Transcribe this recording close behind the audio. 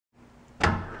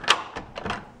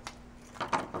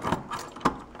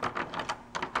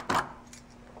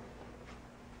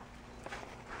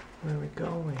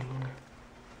going?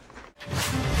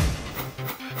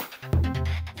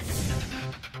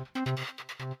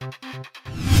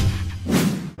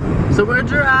 So we're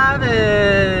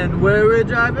driving! Where we're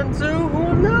driving to,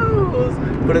 who knows?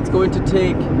 But it's going to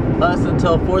take us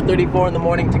until 4:34 in the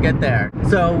morning to get there.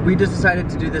 So we just decided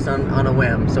to do this on a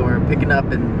whim. So we're picking up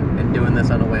and doing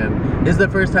this on a whim. This is the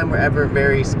first time we're ever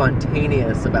very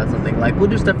spontaneous about something. Like, we'll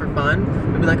do stuff for fun.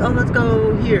 We'll be like, oh, let's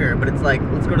go here. But it's like,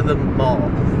 let's go to the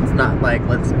mall. It's not like,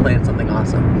 let's plan something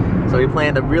awesome. So we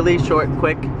planned a really short,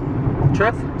 quick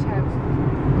trip.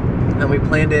 And we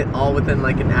planned it all within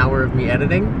like an hour of me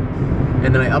editing.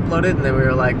 And then I uploaded, and then we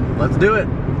were like, let's do it.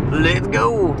 Let's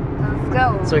go. Let's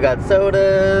go. So we got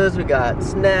sodas, we got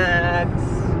snacks,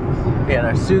 we got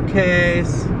our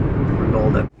suitcase. We're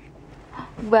golden.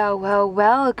 Well, well,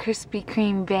 well, Krispy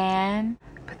Kreme van.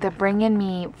 But they're bringing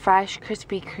me fresh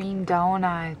Krispy Kreme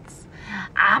donuts.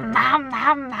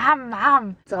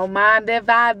 So mind if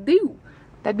I do.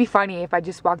 That'd be funny if I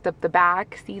just walked up the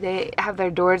back. See, they have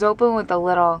their doors open with a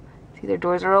little, see their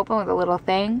doors are open with a little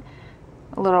thing.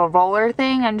 A little roller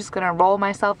thing. I'm just gonna roll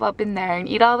myself up in there and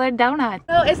eat all their donuts.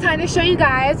 So it's time to show you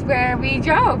guys where we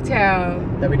drove to.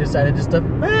 Then we decided just to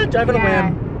drive on a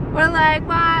whim. We're like,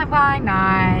 why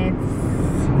not?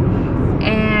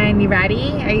 And you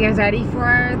ready? Are you guys ready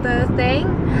for the thing?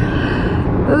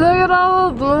 Look at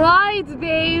all those lights,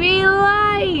 baby,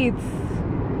 lights!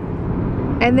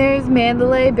 And there's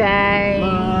Mandalay Bay.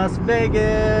 Las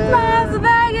Vegas! Las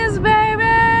Vegas, baby!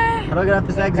 How do I get off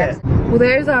this exit? Well,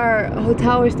 there's our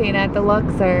hotel we're staying at, the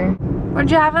Luxor. We're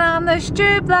driving on the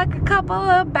strip like a couple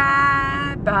of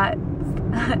bad butts.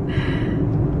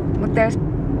 Look, there's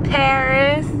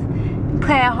Paris,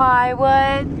 Planet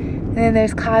Hollywood, and then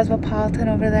there's Cosmopolitan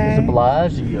over there. There's a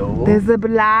Bellagio. There's the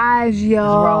Bellagio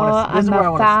and the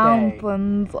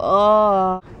fountains.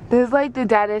 Oh, this is like the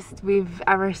deadest we've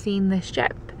ever seen this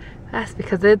strip. That's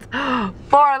because it's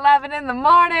 4:11 in the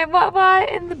morning. What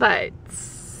in the butts?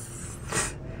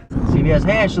 CVS.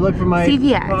 Hey, I should look for my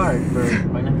CVS. card for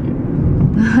my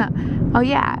nephew. Oh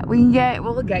yeah,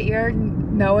 we'll get your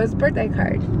Noah's birthday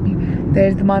card.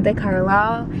 There's the Monte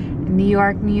Carlo, New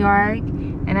York,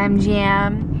 and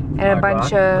MGM, and a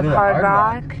bunch of Hard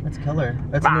Rock. That's killer.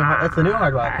 That's the new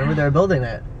Hard Rock. Remember they were building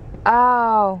that.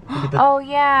 Oh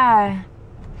yeah.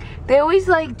 They always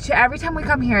like, every time we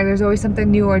come here, there's always something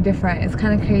new or different. It's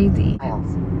kind of crazy.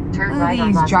 Turn right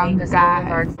on These drunk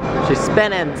guys. She's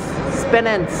spinning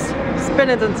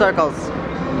in circles.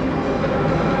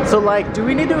 So like, do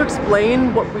we need to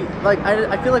explain what we, like,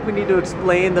 I feel like we need to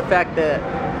explain the fact that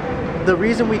the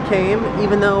reason we came,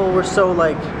 even though we're so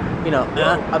like, you know,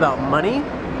 about money,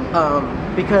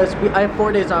 because I have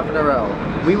 4 days off in a row.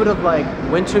 We would have like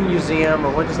went to a museum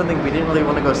or went to something we didn't really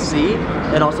want to go see,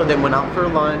 and also then went out for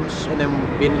lunch and then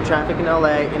been in traffic in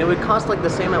LA, and it would cost like the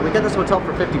same amount. We got this hotel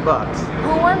for 50 bucks.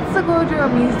 Who wants to go to a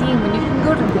museum when you can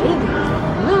go to Vegas?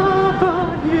 Love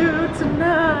on you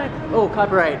tonight. Oh,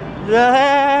 copyright.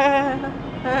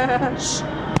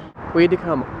 We had to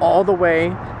come all the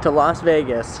way to Las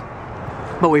Vegas,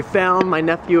 but we found my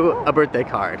nephew a birthday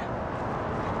card.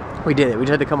 We did it. We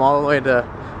just had to come all the way to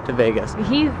Vegas.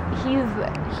 He's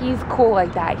cool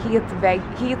like that. He gets a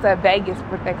Vegas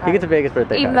birthday card. He gets a Vegas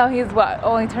birthday Even card. though he's what,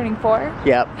 only turning 4?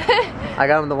 Yep. I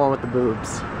got him the one with the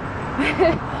boobs.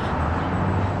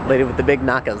 Lady with the big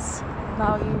knockers.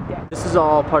 No, you did. This is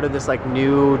all part of this like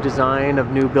new design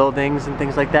of new buildings and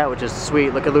things like that, which is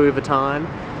sweet. Look at Louis Vuitton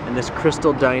and this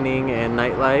crystal dining and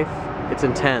nightlife. It's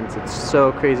intense. It's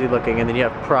so crazy looking. And then you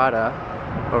have Prada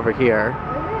over here. Look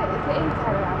at the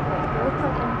inside outfit. It looks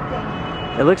like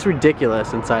insane. It looks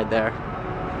ridiculous inside there.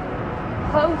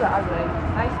 Clothes are ugly.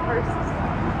 Nice purses.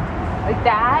 Like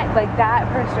that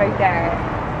purse right there.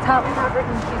 Tell me how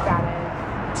freaking cute that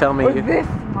is. Tell me. Or this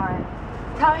one.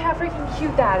 Tell me how freaking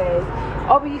cute that is.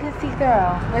 Oh, but you can see through.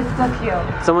 It's so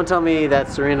cute. Someone tell me that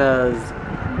Serena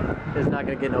is not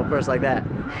gonna get no purse like that,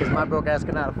 because my broke ass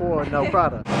cannot afford no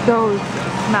Prada. Those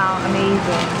smell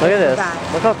amazing. Look at this.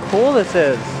 Look how cool this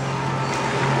is.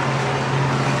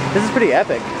 This is pretty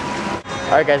epic.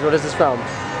 Alright guys, what is this from?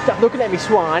 Stop looking at me,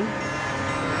 Swan.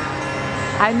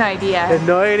 I have no idea. You have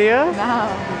no idea?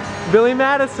 No. Billy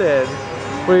Madison.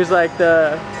 Where he's like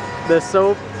the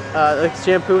soap, like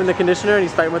shampoo and the conditioner, and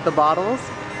he's fighting with the bottles.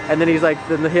 And then he's like,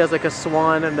 then he has like a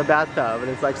swan in the bathtub, and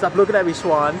it's like, stop looking at me,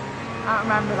 Swan. I don't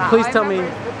remember that. Please tell me.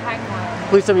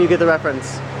 Please tell me you get the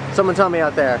reference. Someone tell me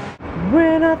out there.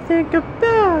 When I think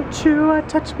about you, I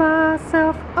touch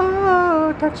myself.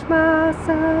 Oh, touch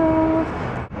myself.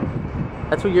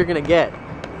 That's what you're gonna get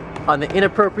on the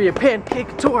Inappropriate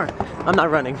Pancake Tour. I'm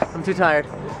not running. I'm too tired.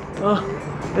 Oh,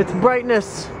 it's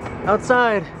brightness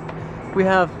outside. We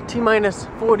have T-minus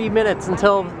 40 minutes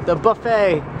until the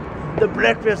buffet. The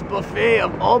breakfast buffet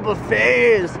of all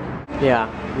buffets. Yeah,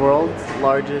 world's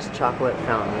largest chocolate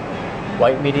fountain.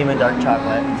 White, medium, and dark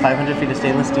chocolate. 500 feet of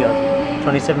stainless steel.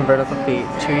 27 vertical feet.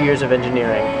 2 years of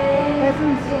engineering.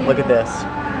 Look at this.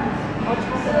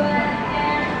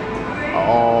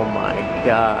 Oh my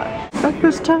god.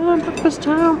 Breakfast time,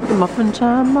 muffin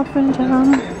time, muffin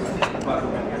time.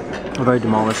 I've already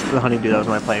demolished the honeydew that was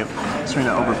on my plate.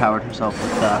 Serena overpowered herself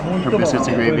with her biscuits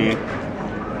and gravy,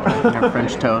 and her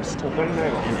French toast,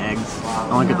 and eggs. I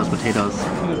want to get those potatoes.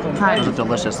 Those are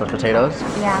delicious, the potatoes.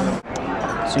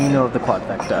 Yeah. So you know of the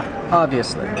quadfecta.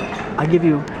 Obviously. I give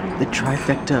you the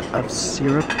trifecta of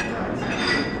syrup,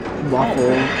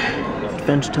 waffle,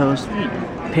 French toast,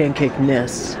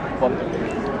 pancake-ness.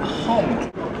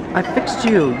 I fixed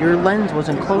you. Your lens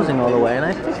wasn't closing all the way, and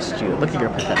I fixed you. Look at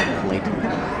your pathetic plate.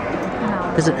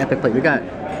 This is an epic plate. We got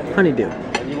honeydew.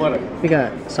 We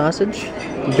got sausage,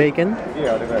 bacon,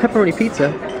 pepperoni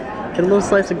pizza, and a little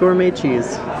slice of gourmet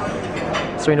cheese.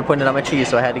 Serena pointed out my cheese,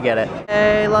 so I had to get it.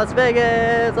 Hey, Las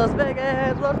Vegas, Las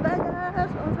Vegas, Las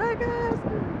Vegas, Las Vegas.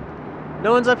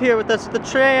 No one's up here with us at the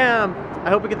tram. I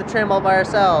hope we get the tram all by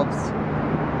ourselves.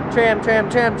 Tram, tram,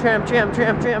 tram, tram, tram,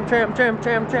 tram, tram, tram, tram,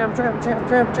 tram, tram, tram, tram,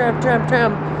 tram, tram, tram,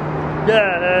 tram.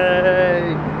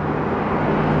 Yay!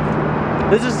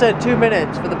 This just said 2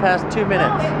 minutes for the past 2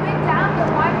 minutes. No, it went down to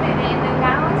 1 minute and then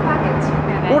now it's back at 2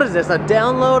 minutes. What is this, a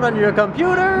download on your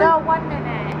computer? No, 1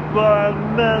 minute.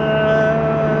 1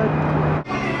 minute.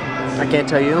 I can't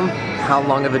tell you how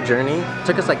long of a journey. It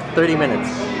took us like 30 minutes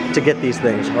to get these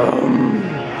things.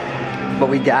 But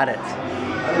we got it.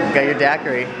 You got your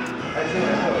daiquiri.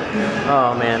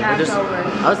 Oh man, I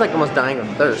was like almost dying of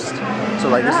thirst. So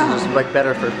like this is just like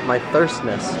better for my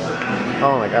thirstness.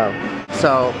 Oh my god.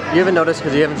 So you haven't noticed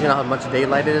because you haven't seen how much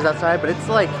daylight it is outside, but it's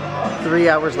like 3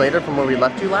 hours later from where we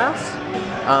left you last.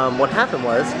 What happened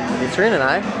was, Serena and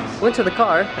I went to the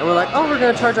car and we're like, oh, we're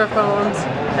gonna charge our phones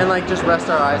and like just rest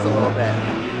our eyes a little bit.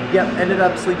 Yep, ended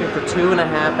up sleeping for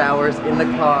 2.5 hours in the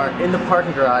car, in the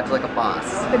parking garage like a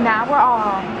boss. But now we're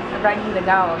all ready to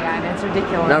go again. It's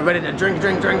ridiculous. Now we're ready to drink.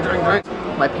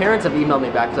 My parents have emailed me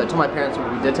back because I told my parents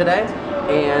what we did today,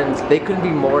 and they couldn't be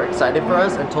more excited for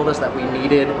us and told us that we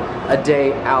needed a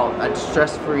day out, a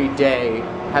stress-free day,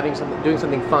 doing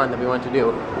something fun that we wanted to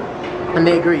do. And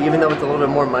they agree, even though it's a little bit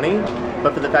more money,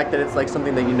 but for the fact that it's like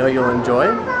something that you know you'll enjoy,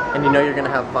 and you know you're gonna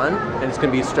have fun, and it's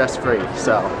gonna be stress-free,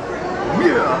 so.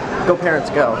 Yeah! Go parents,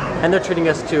 go. And they're treating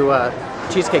us to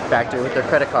Cheesecake Factory with their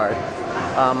credit card.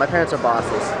 My parents are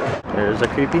bosses. There's a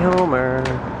creepy Homer,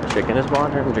 drinking his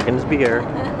water and drinking his beer.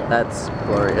 That's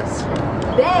glorious.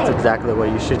 That's exactly what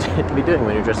you should be doing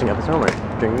when you're dressing up as Homer,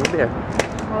 drinking a beer.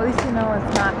 Well, at least you know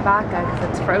it's not vodka because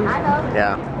it's frozen.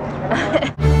 Yeah.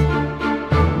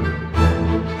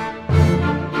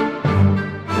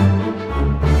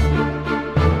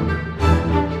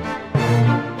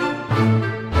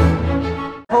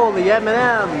 Holy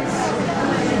M&M's!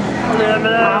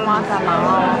 I want some.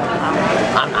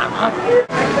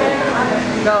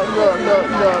 No, look.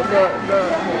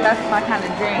 That's my kind of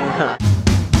drink.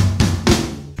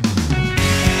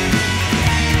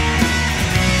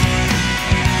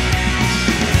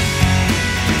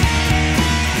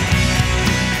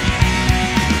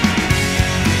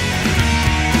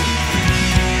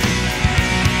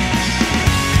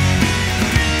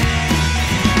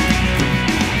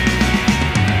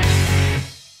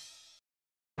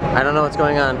 I don't know what's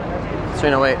going on.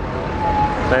 Serena, wait.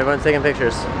 But everyone's taking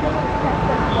pictures.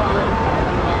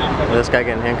 This guy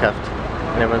getting handcuffed,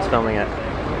 and everyone's filming it.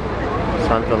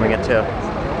 So I'm filming it too.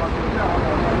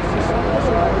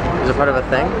 Is it part of a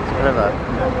thing? Is it part of a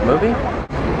movie?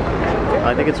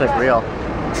 I think it's like real.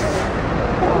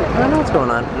 I don't know what's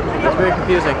going on. It's very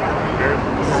confusing.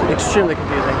 It's extremely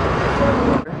confusing.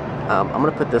 I'm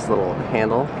gonna put this little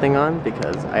handle thing on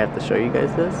because I have to show you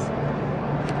guys this.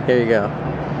 Here you go.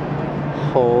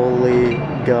 Holy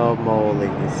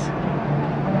gamolies.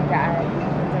 Oh my god.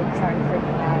 It's like starting to freak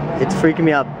me out. It's freaking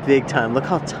me out big time. Look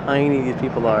how tiny these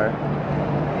people are.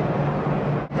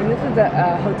 And this is a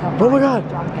hotel. Oh my god!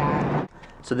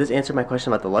 So this answered my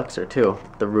question about the Luxor too.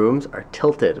 The rooms are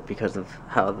tilted because of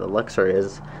how the Luxor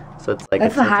is. So it's like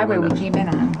that's the highway we came in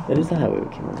on. It is the highway we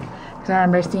came in on. Because I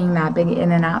remember seeing that big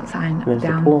in and out sign And there's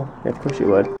down. the pool. Yeah, of course you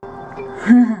would.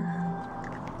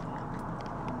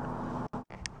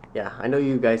 Yeah, I know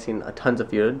you guys seen tons of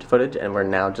footage, and we're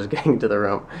now just getting into the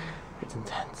room. It's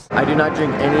intense. I do not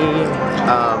drink any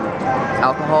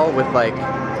alcohol with like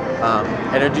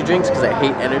energy drinks because I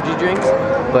hate energy drinks.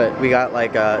 But we got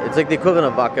like it's like the equivalent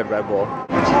of vodka Red Bull.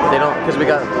 They don't, because we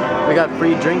got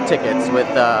free drink tickets with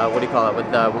what do you call it? With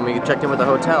when we checked in with the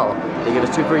hotel, they gave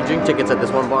us 2 free drink tickets at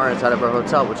this one bar inside of our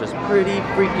hotel, which is pretty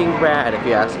freaking rad if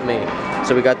you ask me.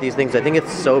 So we got these things. I think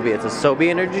it's Sobe. It's a Sobe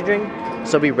energy drink.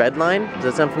 Sobe Red Line. Does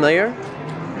that sound familiar?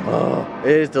 Oh,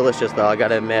 it is delicious though. I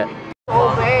gotta admit.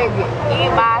 So big,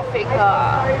 eat my figure.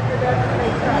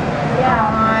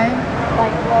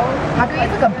 How can you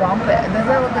look like a bump? Does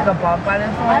it look like a bump on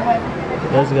this one?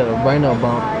 There's got a rhino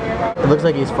bump. It looks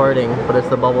like he's farting, but it's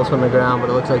the bubbles from the ground, but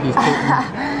it looks like he's tooting.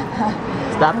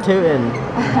 Stop tooting.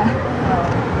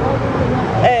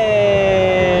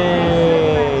 Hey!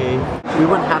 We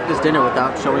wouldn't have this dinner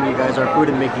without showing you guys our food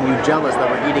and making you jealous that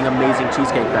we're eating amazing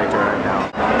Cheesecake Factory right now.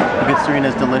 Look at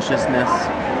Serena's deliciousness.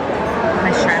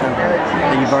 My shrimp.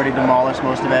 That you've already demolished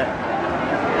most of it.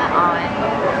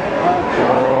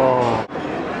 Oh.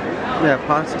 Yeah,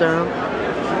 pasta.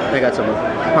 I got some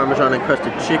Parmesan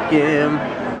encrusted chicken.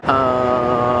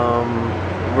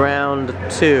 Round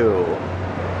 2.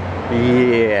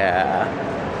 Yeah.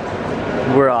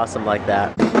 We're awesome like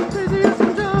that.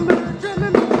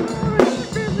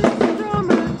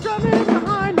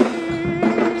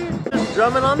 Just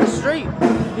drumming on the street.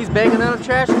 He's banging on a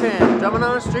trash can, drumming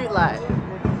on a street light.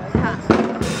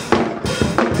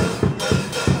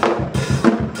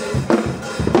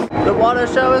 The water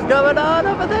show is going on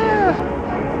over there.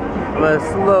 I'm gonna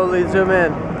slowly zoom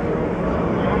in,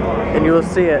 and you will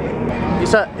see it. You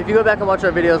saw, if you go back and watch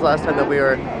our videos last time that we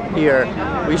were here,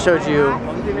 we showed you,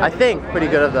 I think, pretty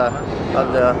good of the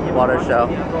water show.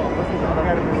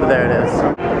 So there it is.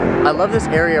 I love this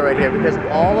area right here because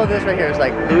all of this right here is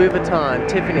like Louis Vuitton,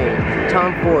 Tiffany,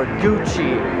 Tom Ford,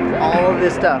 Gucci, all of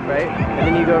this stuff, right? And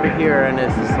then you go over here and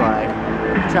it's just like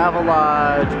Travel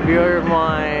Lodge, beer and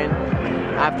wine,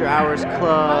 after hours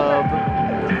club,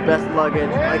 best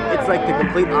luggage. Like it's like the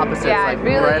complete opposite. Yeah, it's like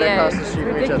really right is. across the street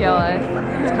from each other.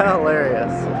 Ridiculous. It's kind of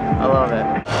hilarious. I love it.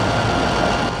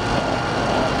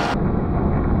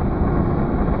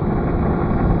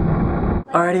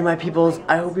 Alrighty, my peoples,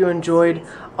 I hope you enjoyed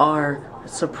our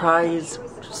surprise,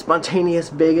 spontaneous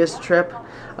Vegas trip.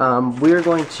 We're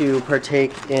going to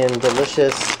partake in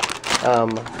delicious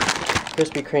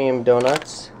Krispy Kreme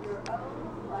donuts,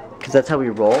 because that's how we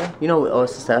roll. You know,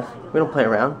 OurStorySoFar, we don't play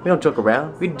around, we don't joke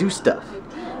around, we do stuff.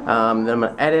 Then I'm going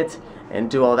to edit and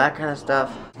do all that kind of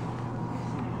stuff.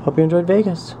 Hope you enjoyed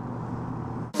Vegas.